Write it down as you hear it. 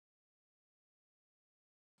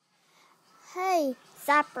Hey,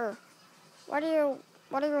 Zapper, what do you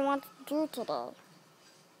want to do today?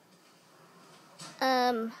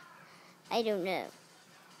 I don't know.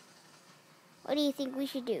 What do you think we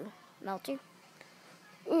should do, Melter?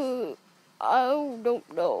 I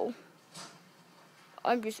don't know.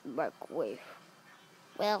 I'm just a microwave.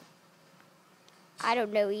 Well, I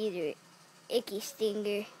don't know either, Icky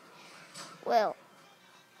Stinger. Well,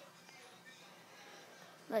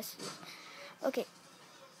 let's see. Okay,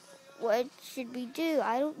 what should we do?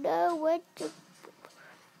 I don't know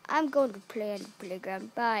I'm going to play on the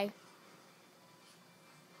playground. Bye.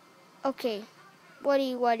 Okay, what do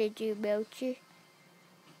you want to do, Melcher?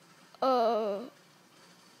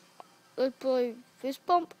 Let's play fist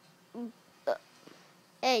bump.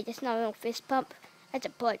 Hey, that's not a fist pump. That's a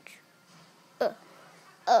punch.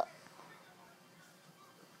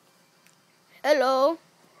 Hello,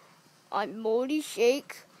 I'm Moldy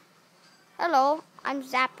Shake. Hello, I'm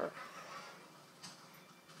Zapper.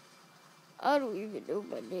 I don't even know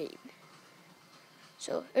my name.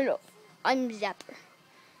 So, hello, I'm Zapper.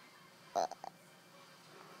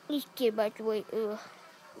 These kids about to wait.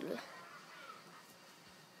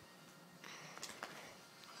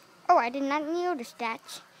 Oh, I did not notice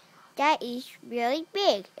that. That is really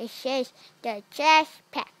big. It says the trash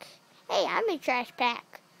pack. Hey, I'm a trash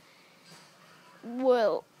pack.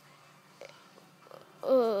 Well,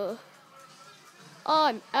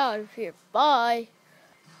 I'm out of here. Bye.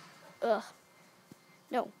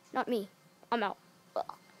 No, not me. I'm out.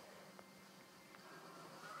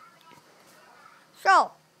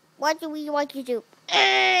 So, what do we want to do?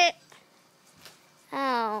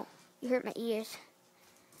 Oh, you hurt my ears.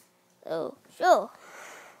 Oh, so,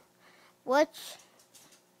 what's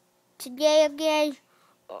today again?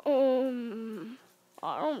 I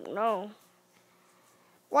don't know.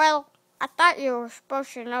 Well, I thought you were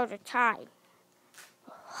supposed to know the time.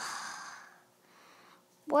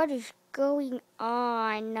 What is going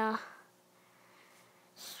on?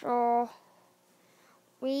 So,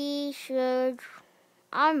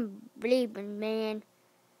 I'm bleeding, man.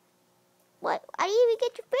 What? I didn't even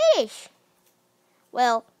get to finish.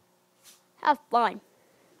 Well, have fun.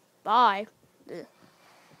 Bye.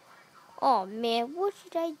 Oh, man, what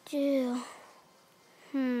should I do?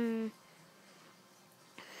 Ooh,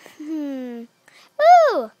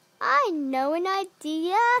 I know an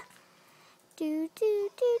idea. Do.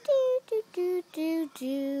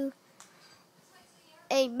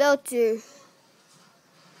 Hey, Melter,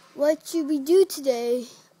 what should we do today?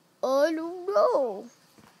 I don't know.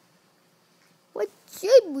 What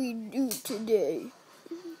should we do today?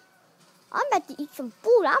 I'm about to eat some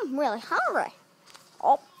food. I'm really hungry.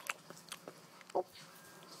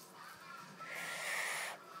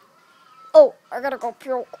 Oh, I gotta go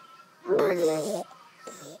puke.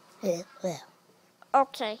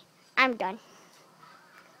 Okay, I'm done.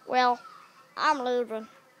 Well, I'm leaving.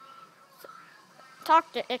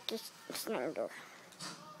 Talk to Icky Snyder.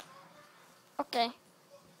 Okay.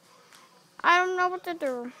 I don't know what to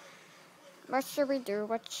do. What should we do?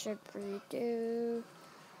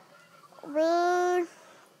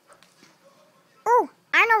 Oh,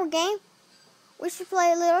 I know a game. We should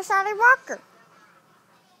play Little Sally Walker.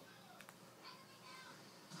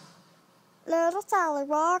 Little Sally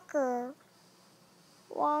Walker,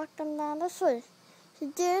 walking down the street. She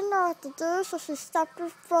didn't know what to do, so she stopped in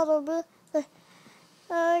front of me. Said,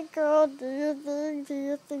 "Hey girl, do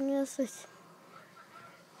you think you're sweet?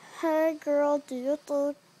 Hey girl, do you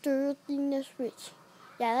think you're sweet?"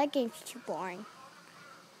 Yeah, that game's too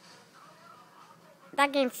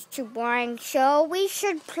boring. So we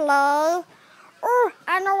should play. Oh,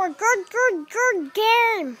 I know a good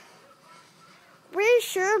game. We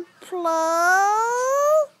should play.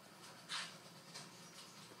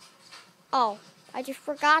 Oh, I just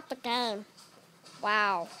forgot the game.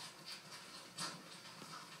 Wow.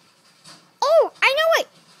 Oh, I know it.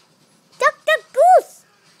 Duck Goose.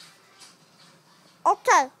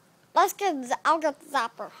 Okay, I'll get the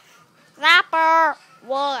Zapper. Zapper,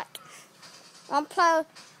 what? I'll play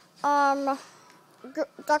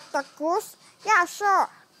Duck Goose. Yeah, sure.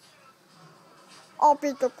 I'll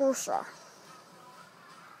be the goose.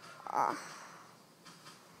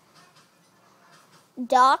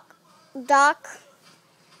 Duck, duck,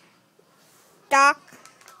 duck,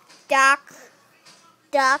 duck,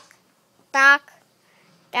 duck, duck,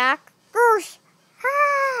 duck, goose.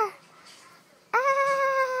 Ah,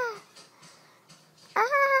 ah,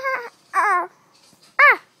 ah, ah,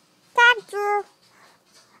 ah, got you.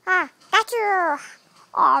 Got you.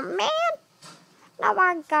 Oh man, now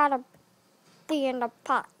I gotta be in the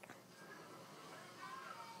pot.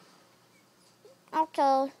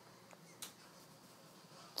 Okay.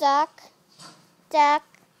 Duck, duck,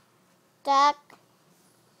 duck,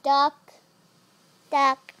 duck,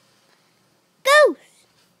 duck. Goose!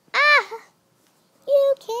 Ah!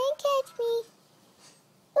 You can't catch me.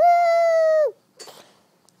 Woo!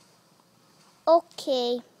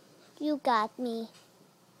 Okay, you got me.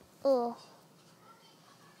 Oh.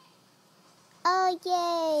 Oh,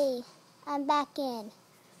 yay! I'm back in.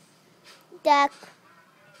 Duck,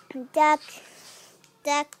 duck,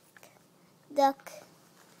 duck, duck.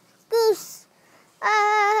 Goose!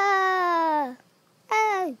 Ah!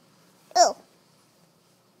 Ah! Oh!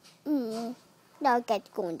 Now I got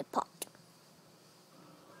to go in the pot.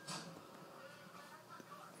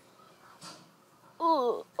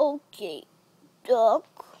 Oh, okay.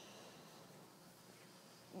 Duck,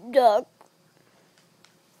 duck,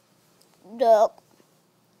 duck,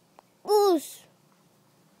 goose.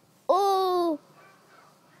 Oh,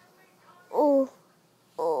 oh,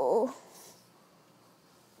 oh,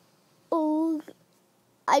 oh,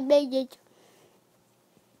 I made it.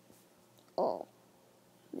 Oh,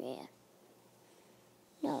 man.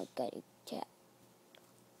 Now I gotta check.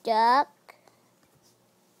 Duck,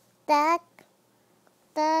 duck,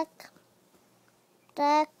 duck,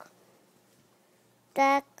 duck,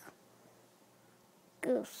 duck,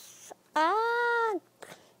 goose. Ah!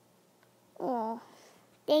 Oh,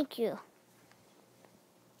 thank you.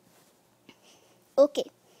 Okay.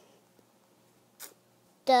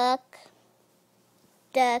 Duck,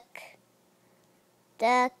 duck,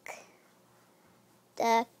 duck,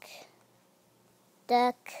 duck,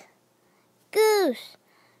 duck, goose.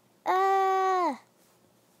 Ah,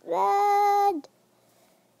 run!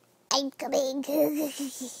 I'm coming.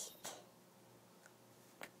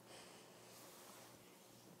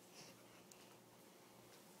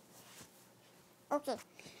 Okay.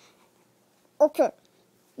 Okay.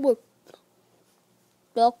 Look.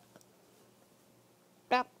 Duck,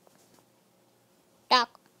 duck,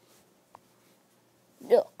 duck,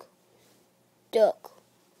 duck, duck.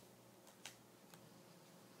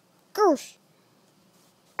 Goose.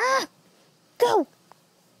 Ah! Go!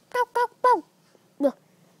 Go, go, go! Look.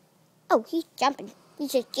 Oh, he's jumping.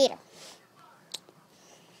 He's a gator.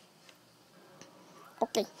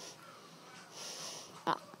 Okay.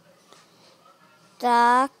 Ah.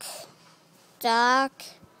 Duck, duck,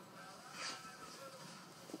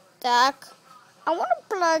 duck. I want to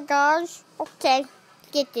play, guys. Okay.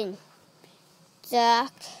 Get in.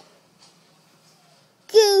 Duck.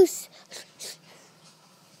 Goose.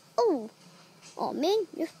 Oh. Oh, man,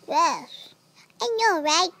 you're fast. I know,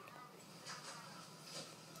 right?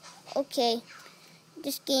 Okay.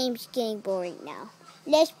 This game's getting boring now.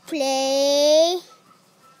 Let's play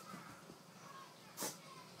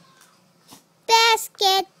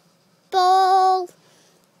basketball.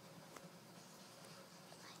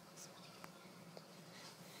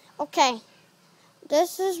 Okay.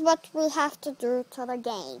 This is what we have to do to the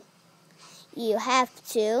game. You have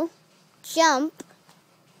to jump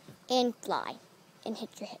and fly and hit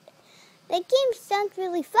your head. The game sounds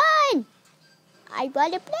really fun. I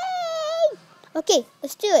want to play. Okay,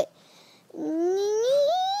 let's do it.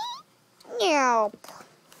 Nope.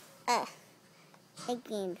 The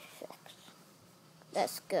game sucks.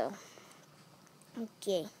 Let's go.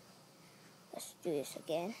 Okay. Let's do this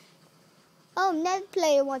again. Oh, another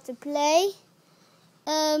player wants to play.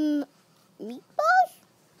 Meatballs?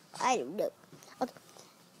 I don't know. Okay.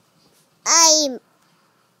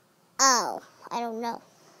 I don't know.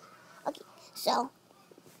 Okay, so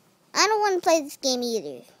I don't want to play this game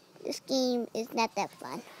either. This game is not that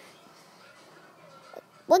fun.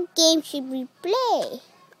 What game should we play?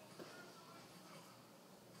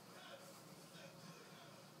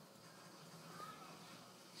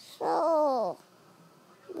 So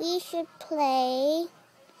we should play.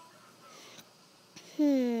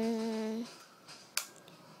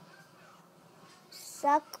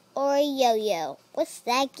 Suck or yo-yo. What's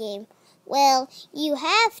that game? Well, you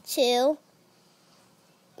have to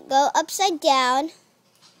go upside down.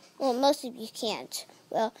 Well, most of you can't.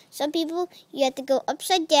 Well, some people, you have to go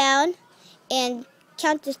upside down and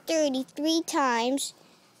count to 33 times.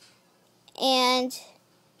 And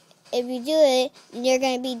if you do it, you're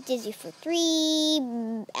going to be dizzy for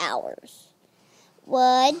 3 hours.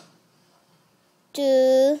 1,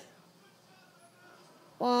 2,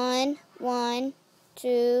 1, 1,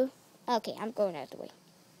 2. Okay, I'm going out of the way.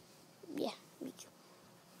 Yeah, me too.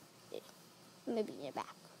 Maybe in the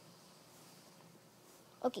back.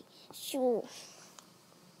 Okay, so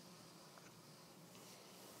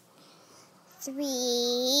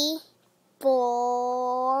 3,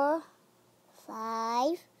 4,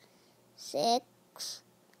 5, 6,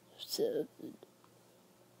 7,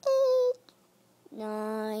 8,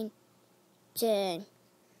 9, 10,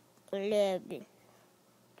 11,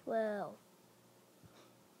 12,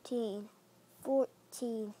 13,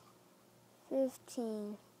 14,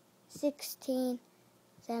 15, 16,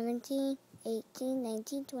 17, 18,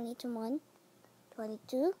 19, 20, 21,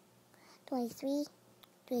 22, 23,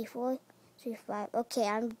 24, 25. Okay,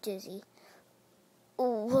 I'm dizzy.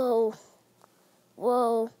 Oh, whoa.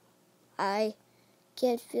 Whoa. I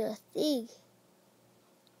can't feel a thing.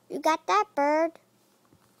 You got that, bird?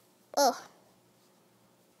 Ugh.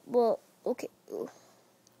 Well, okay.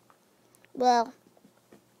 Well,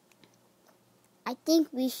 I think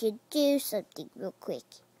we should do something real quick.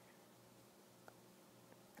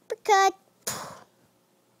 Uppercut.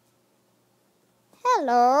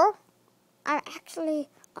 Hello. I'm actually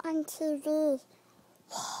on TV.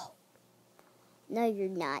 No, you're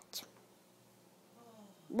not.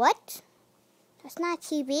 What? That's not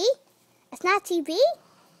TV? That's not TV?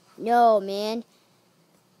 No, man.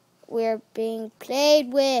 We're being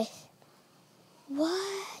played with.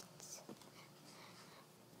 What?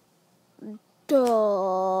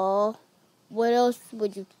 Duh. What else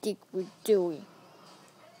would you think we're doing?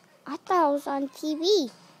 I thought I was on TV.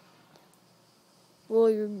 Well,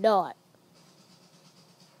 you're not.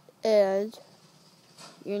 And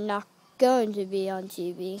you're not going to be on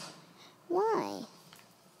TV. Why?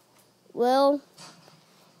 Well,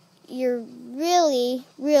 you're really,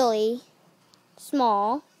 really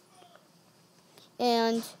small.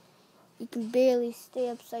 And you can barely stay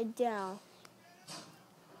upside down.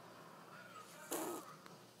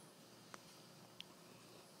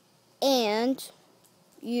 And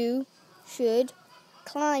you should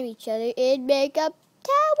climb each other and make a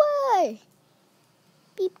tower.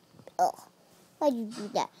 Beep. Oh, why'd you do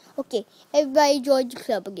that? Okay, everybody join the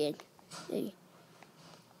club again. Okay.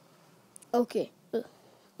 Okay.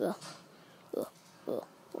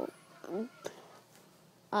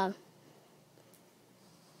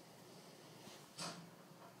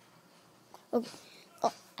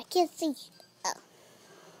 Oh, I can't see. Oh.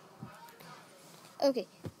 Okay,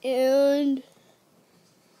 and